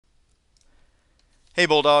Hey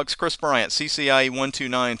Bulldogs, Chris Bryant, CCIE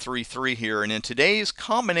 12933 here, and in today's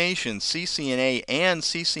combination CCNA and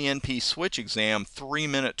CCNP SWITCH exam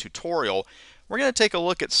 3-minute tutorial, we're going to take a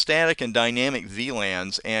look at static and dynamic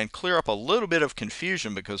VLANs and clear up a little bit of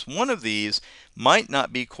confusion because one of these might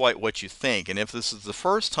not be quite what you think. And if this is the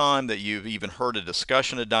first time that you've even heard a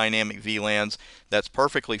discussion of dynamic VLANs, that's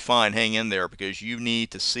perfectly fine. Hang in there because you need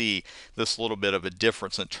to see this little bit of a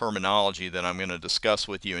difference in terminology that I'm going to discuss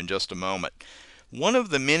with you in just a moment. One of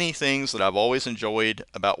the many things that I've always enjoyed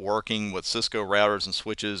about working with Cisco routers and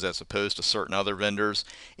switches as opposed to certain other vendors,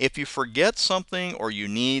 if you forget something or you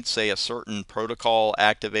need, say, a certain protocol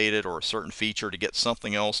activated or a certain feature to get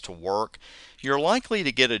something else to work, you're likely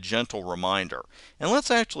to get a gentle reminder. And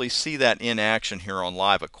let's actually see that in action here on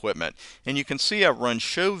live equipment. And you can see I've run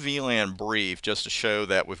show VLAN brief just to show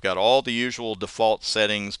that we've got all the usual default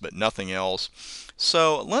settings but nothing else.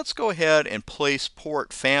 So let's go ahead and place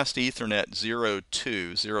port fast Ethernet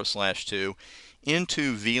 0/2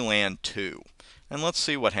 into VLAN 2. And let's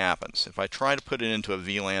see what happens if I try to put it into a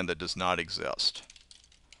VLAN that does not exist.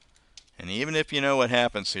 And even if you know what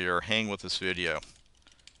happens here, hang with this video.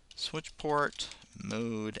 Switch port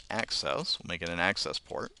mode access, we'll make it an access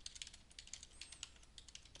port.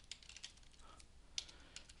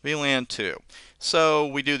 VLAN 2. So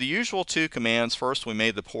we do the usual two commands. First, we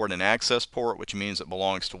made the port an access port, which means it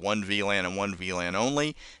belongs to one VLAN and one VLAN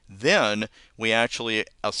only. Then we actually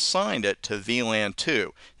assigned it to VLAN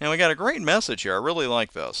 2. Now we got a great message here. I really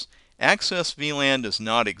like this. Access VLAN does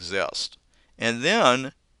not exist. And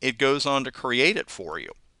then it goes on to create it for you.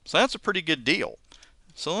 So that's a pretty good deal.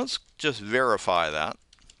 So let's just verify that.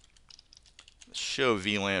 Show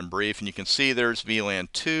VLAN brief, and you can see there's VLAN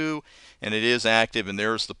 2 and it is active, and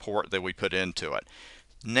there's the port that we put into it.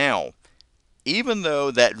 Now, even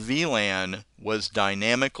though that VLAN was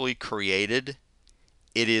dynamically created,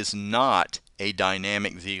 it is not a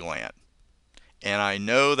dynamic VLAN. And I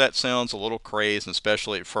know that sounds a little crazy,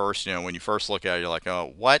 especially at first, when you first look at it, you're like,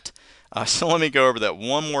 oh, what? So let me go over that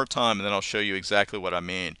one more time and then I'll show you exactly what I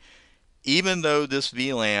mean. Even though this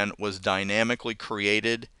VLAN was dynamically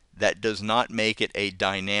created, that does not make it a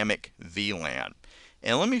dynamic VLAN.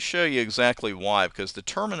 And let me show you exactly why, because the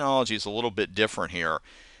terminology is a little bit different here.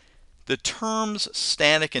 The terms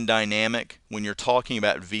static and dynamic, when you're talking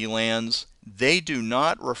about VLANs, they do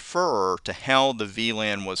not refer to how the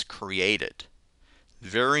VLAN was created.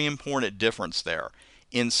 Very important difference there.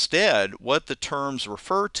 Instead, what the terms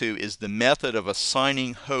refer to is the method of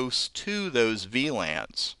assigning hosts to those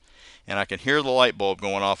VLANs. And I can hear the light bulb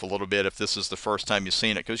going off a little bit if this is the first time you've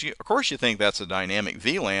seen it, because of course you think that's a dynamic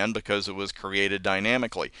VLAN because it was created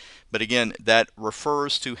dynamically. But again, that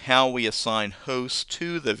refers to how we assign hosts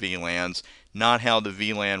to the VLANs, not how the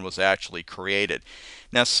VLAN was actually created.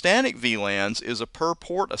 Now, static VLANs is a per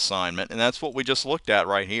port assignment, and that's what we just looked at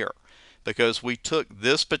right here, because we took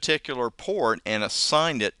this particular port and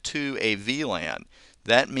assigned it to a VLAN.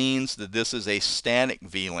 That means that this is a static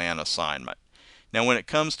VLAN assignment. Now, when it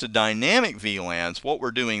comes to dynamic VLANs, what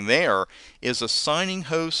we're doing there is assigning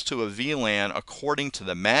hosts to a VLAN according to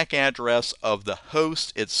the MAC address of the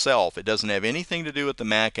host itself. It doesn't have anything to do with the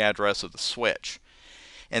MAC address of the switch.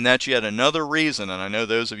 And that's yet another reason, and I know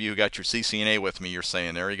those of you who got your CCNA with me, you're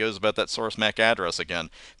saying, there he goes about that source MAC address again.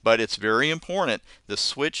 But it's very important. The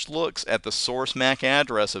switch looks at the source MAC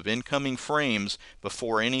address of incoming frames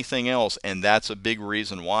before anything else, and that's a big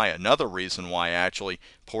reason why. Another reason why, actually,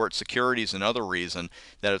 port security is another reason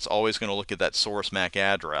that it's always going to look at that source MAC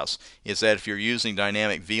address, is that if you're using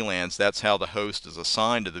dynamic VLANs, that's how the host is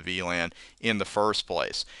assigned to the VLAN in the first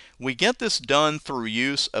place. We get this done through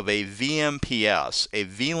use of a VMPS, a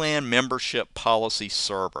VLAN Membership Policy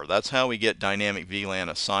Server. That's how we get dynamic VLAN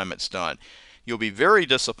assignments done. You'll be very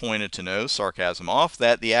disappointed to know, sarcasm off,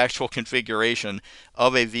 that the actual configuration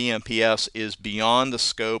of a VMPS is beyond the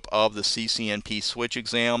scope of the CCNP switch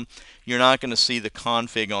exam. You're not going to see the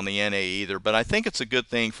config on the NA either, but I think it's a good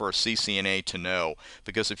thing for a CCNA to know,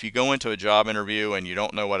 because if you go into a job interview and you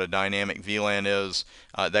don't know what a dynamic VLAN is,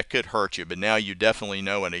 that could hurt you, but now you definitely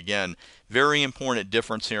know it. Again, very important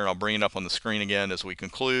difference here, and I'll bring it up on the screen again as we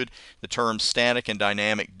conclude. The terms static and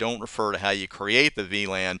dynamic don't refer to how you create the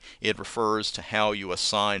VLAN, it refers to how you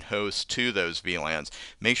assign hosts to those VLANs.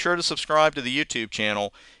 Make sure to subscribe to the YouTube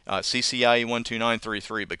channel, CCIE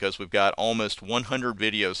 12933, because we've got almost 100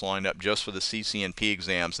 videos lined up just for the CCNP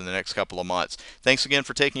exams in the next couple of months. Thanks again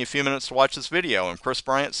for taking a few minutes to watch this video. I'm Chris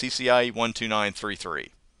Bryant, CCIE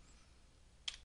 12933.